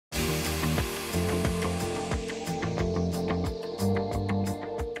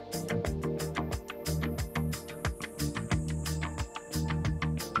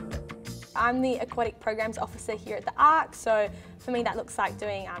I'm the Aquatic Programs Officer here at the ARC, so for me that looks like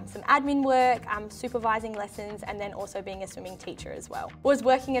doing some admin work, supervising lessons, and then also being a swimming teacher as well. Was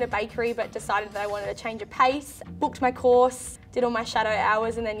working at a bakery but decided that I wanted to change of pace, booked my course, did all my shadow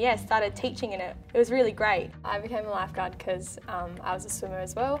hours, and then started teaching in it. It was really great. I became a lifeguard because I was a swimmer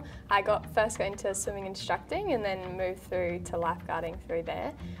as well. I first got into swimming instructing and then moved through to lifeguarding through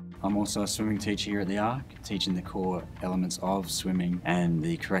there. I'm also a swimming teacher here at the ARC, teaching the core elements of swimming and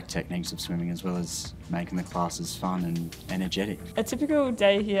the correct techniques of swimming, as well as making the classes fun and energetic. A typical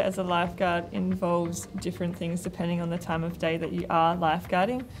day here as a lifeguard involves different things depending on the time of day that you are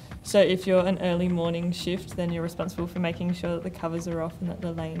lifeguarding. So if you're an early morning shift, then you're responsible for making sure that the covers are off and that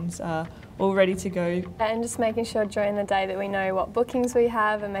the lanes are all ready to go. And just making sure during the day that we know what bookings we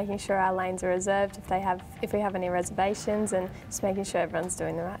have and making sure our lanes are reserved if we have any reservations, and just making sure everyone's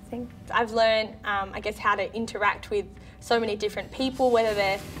doing the right thing. I've learned, I guess, how to interact with so many different people, whether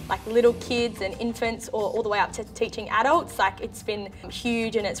they're like little kids and infants or all the way up to teaching adults. Like, it's been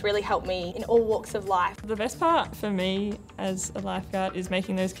huge and it's really helped me in all walks of life. The best part for me as a lifeguard is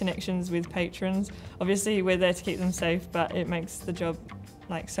making those connections with patrons. Obviously we're there to keep them safe, but it makes the job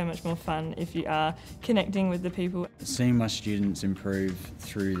so much more fun if you are connecting with the people. Seeing my students improve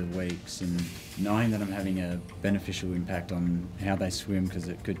through the weeks and knowing that I'm having a beneficial impact on how they swim, because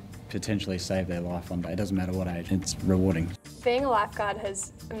it could potentially save their life one day, it doesn't matter what age, it's rewarding. Being a lifeguard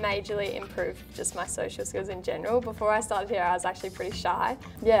has majorly improved just my social skills in general. Before I started here I was actually pretty shy.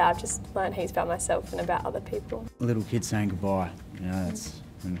 Yeah, I've just learned heaps about myself and about other people. Little kids saying goodbye, that's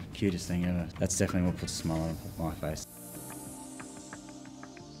the cutest thing ever. That's definitely what puts a smile on my face.